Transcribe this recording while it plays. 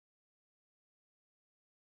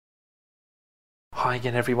Hi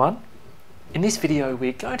again everyone. In this video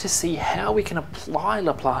we're going to see how we can apply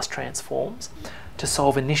Laplace transforms to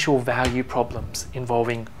solve initial value problems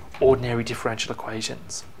involving ordinary differential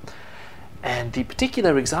equations. And the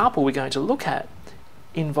particular example we're going to look at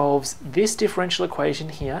involves this differential equation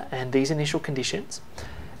here and these initial conditions.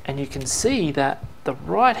 And you can see that the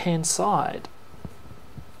right hand side,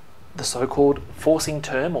 the so-called forcing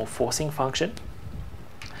term or forcing function,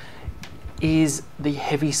 is the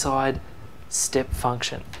Heaviside step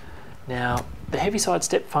function. Now, the Heaviside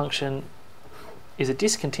step function is a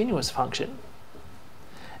discontinuous function,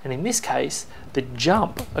 and in this case, the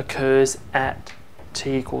jump occurs at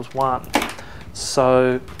t equals 1.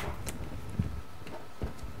 So,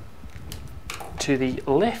 to the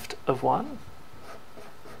left of 1,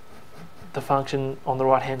 the function on the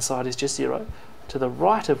right hand side is just 0. To the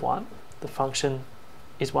right of 1, the function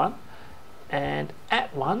is 1, and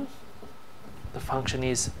at 1, the function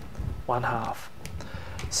is 1/2.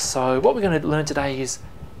 So what we're going to learn today is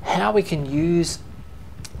how we can use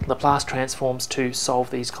Laplace transforms to solve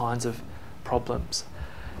these kinds of problems.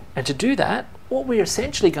 And to do that, what we're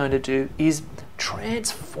essentially going to do is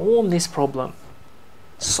transform this problem,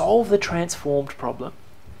 solve the transformed problem,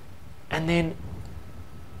 and then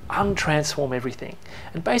untransform everything.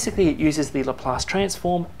 And basically it uses the Laplace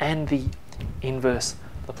transform and the inverse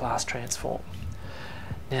Laplace transform.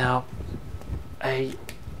 Now, an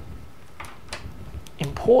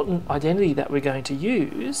important identity that we're going to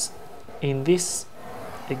use in this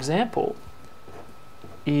example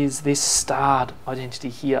is this starred identity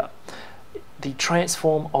here, the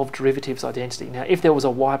transform of derivatives identity. Now, if there was a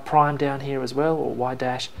y prime down here as well, or y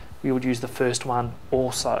dash, we would use the first one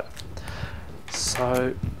also.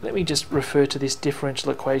 So let me just refer to this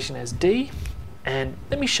differential equation as D, and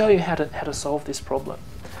let me show you how to solve this problem.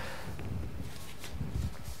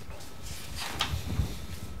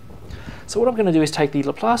 So what I'm going to do is take the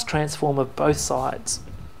Laplace transform of both sides.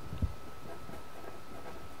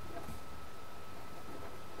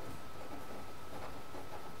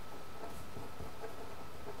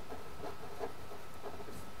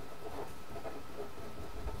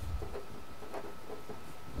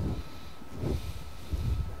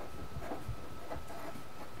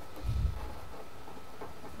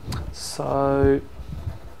 So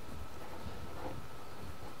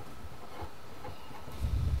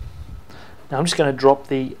now I'm just going to drop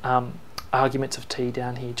the arguments of t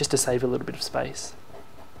down here just to save a little bit of space.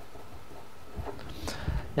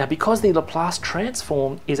 Now, because the Laplace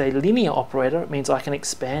transform is a linear operator, it means I can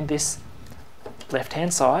expand this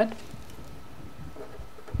left-hand side.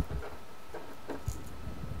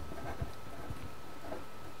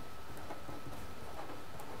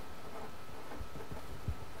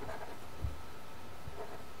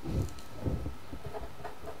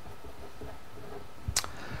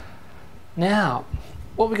 Now,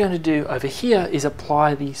 what we're going to do over here is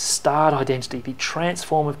apply the starred identity, the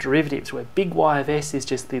transform of derivatives, where big Y of s is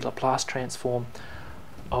just the Laplace transform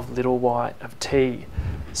of little y of t.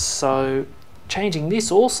 So, changing this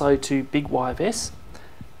also to big Y of s,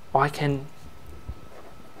 I can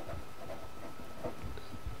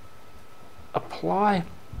apply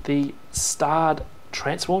the starred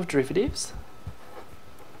transform of derivatives.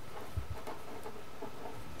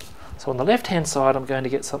 So on the left-hand side, I'm going to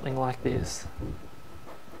get something like this.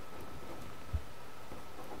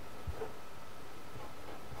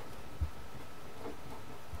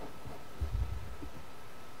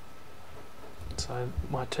 So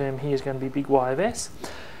my term here is going to be big Y of s.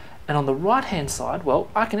 And on the right-hand side, well,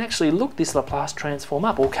 I can actually look this Laplace transform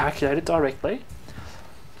up or calculate it directly.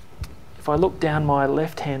 If I look down my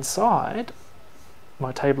left-hand side,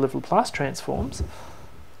 my table of Laplace transforms,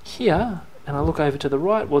 here, and I look over to the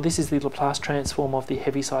right, well, this is the Laplace transform of the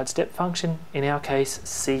Heaviside step function, in our case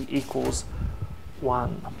c equals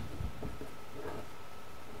 1.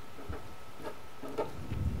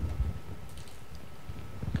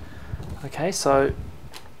 Okay, so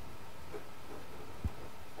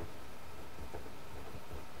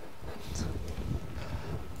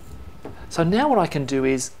now what I can do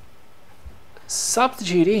is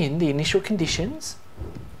substitute in the initial conditions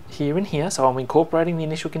here and here, so I'm incorporating the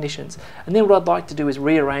initial conditions, and then what I'd like to do is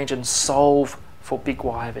rearrange and solve for big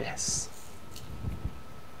Y of s.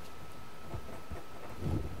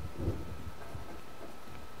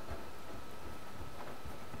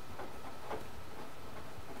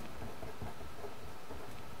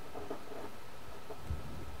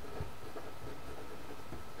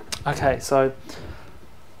 Okay, so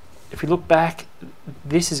if we look back,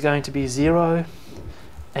 this is going to be 0,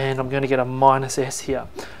 and I'm going to get a minus s here.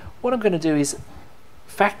 What I'm going to do is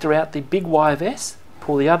factor out the big Y of s,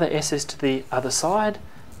 pull the other s's to the other side,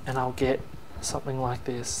 and I'll get something like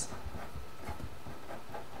this.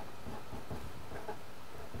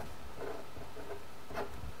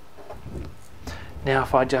 Now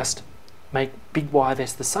if I just make big Y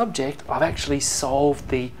this the subject, I've actually solved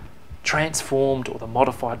the transformed or the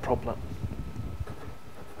modified problem.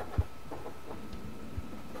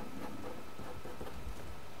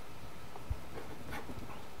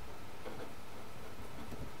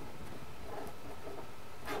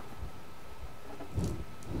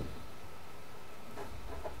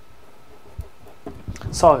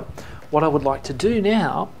 So what I would like to do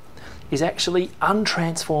now is actually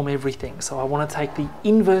untransform everything. So I want to take the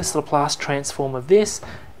inverse Laplace transform of this,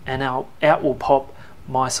 and out will pop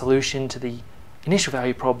my solution to the initial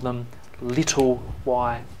value problem, little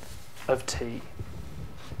y of t.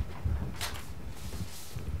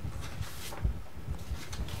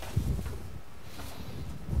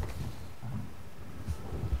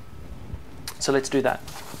 So let's do that.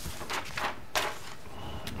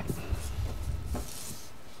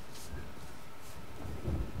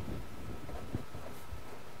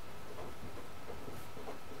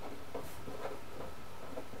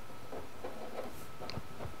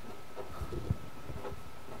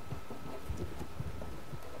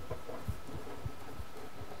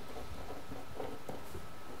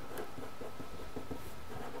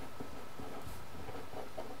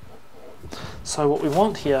 So what we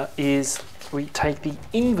want here is we take the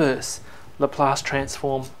inverse Laplace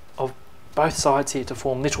transform of both sides here to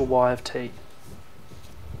form little y of t.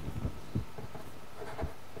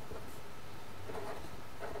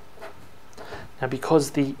 Now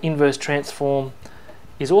because the inverse transform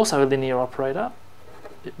is also a linear operator,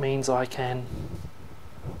 it means I can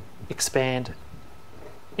expand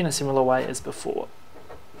in a similar way as before.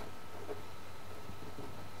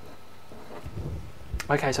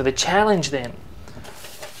 Okay, so the challenge then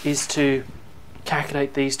is to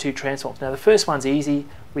calculate these two transforms. Now the first one's easy.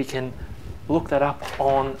 We can look that up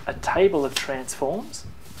on a table of transforms.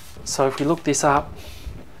 So if we look this up,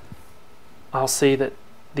 I'll see that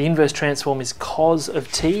the inverse transform is cos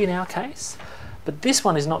of t in our case, but this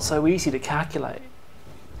one is not so easy to calculate.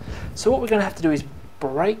 So what we're going to have to do is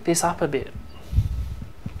break this up a bit.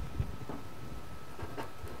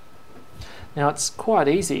 Now it's quite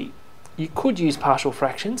easy. You could use partial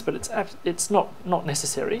fractions, but it's not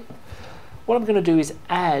necessary. What I'm going to do is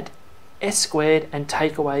add s squared and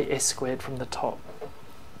take away s squared from the top.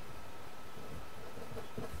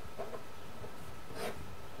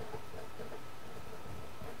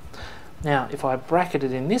 Now, if I bracket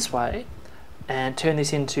it in this way and turn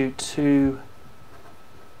this into two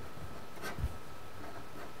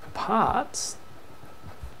parts,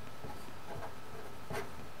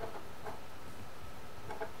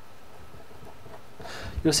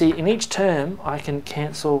 you'll see in each term I can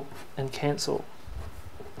cancel and cancel.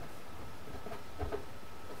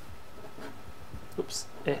 Oops,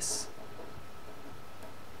 s.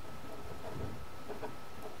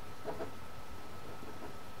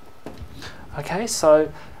 Okay,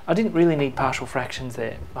 so I didn't really need partial fractions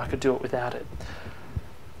there. I could do it without it.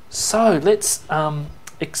 So let's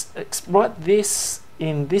write this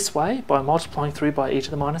in this way by multiplying through by e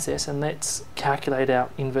to the minus s, and let's calculate our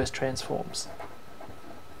inverse transforms.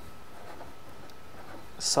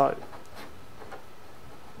 So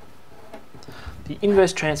the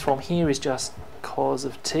inverse transform here is just cos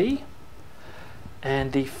of t,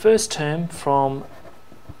 and the first term from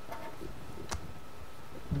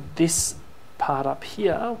this part up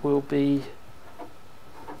here will be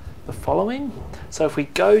the following. So if we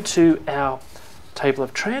go to our table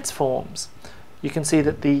of transforms, you can see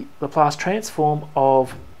that the Laplace transform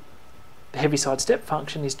of the Heaviside step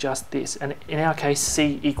function is just this, and in our case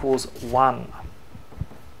c equals 1.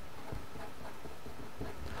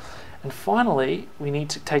 And finally, we need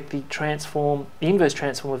to take the transform, the inverse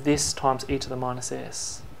transform of this times e to the minus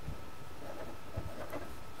s.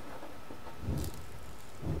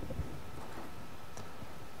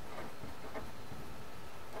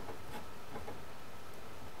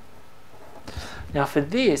 Now for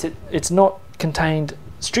this, it's not contained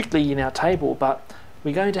strictly in our table, but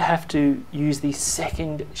we're going to have to use the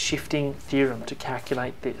second shifting theorem to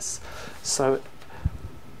calculate this. So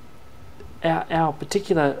our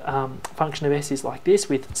particular function of s is like this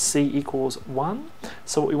with c equals 1.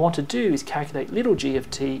 So what we want to do is calculate little g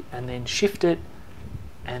of t and then shift it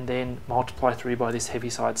and then multiply through by this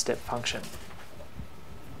Heaviside step function.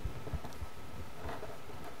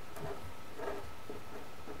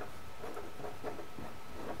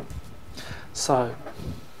 So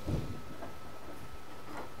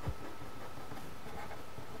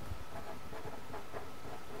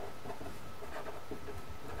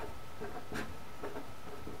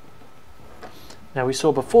Now we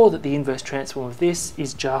saw before that the inverse transform of this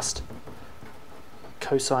is just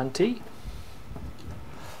cosine t.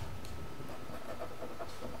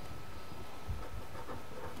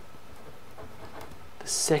 The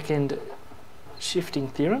second shifting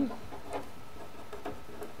theorem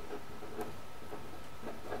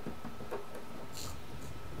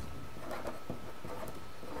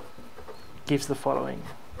gives the following.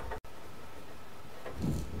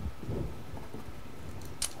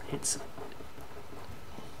 It's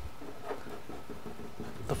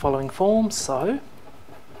the following form, so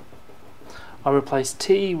I replace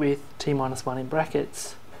t with t minus 1 in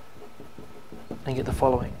brackets and get the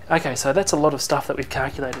following. Okay, so that's a lot of stuff that we've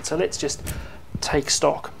calculated, so let's just take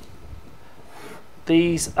stock.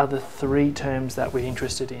 These are the three terms that we're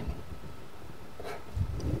interested in.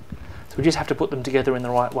 So we just have to put them together in the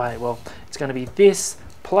right way. Well, it's going to be this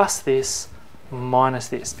plus this minus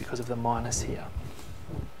this because of the minus here.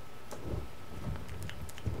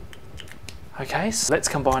 Okay, so let's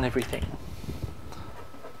combine everything.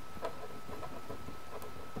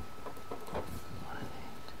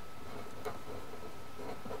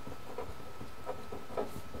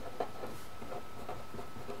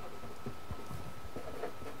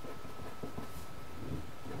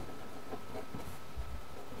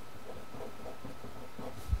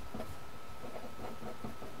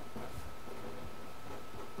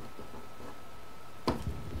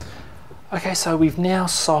 Okay, so we've now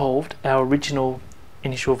solved our original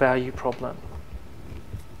initial value problem.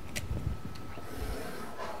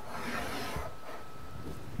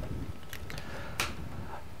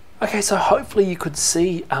 Okay, so hopefully you could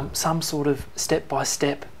see some sort of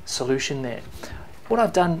step-by-step solution there. What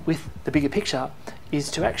I've done with the bigger picture is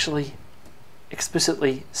to actually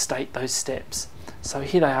explicitly state those steps. So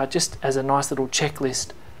here they are, just as a nice little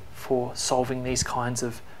checklist for solving these kinds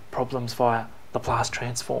of problems via Laplace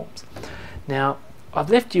transforms. Now, I've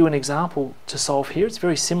left you an example to solve here. It's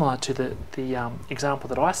very similar to the example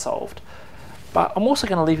that I solved, but I'm also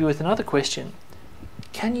going to leave you with another question.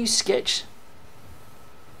 Can you sketch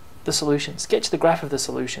the solution, sketch the graph of the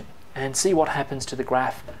solution, and see what happens to the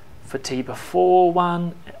graph for t before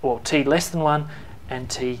 1, or t less than 1, and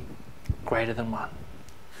t greater than 1?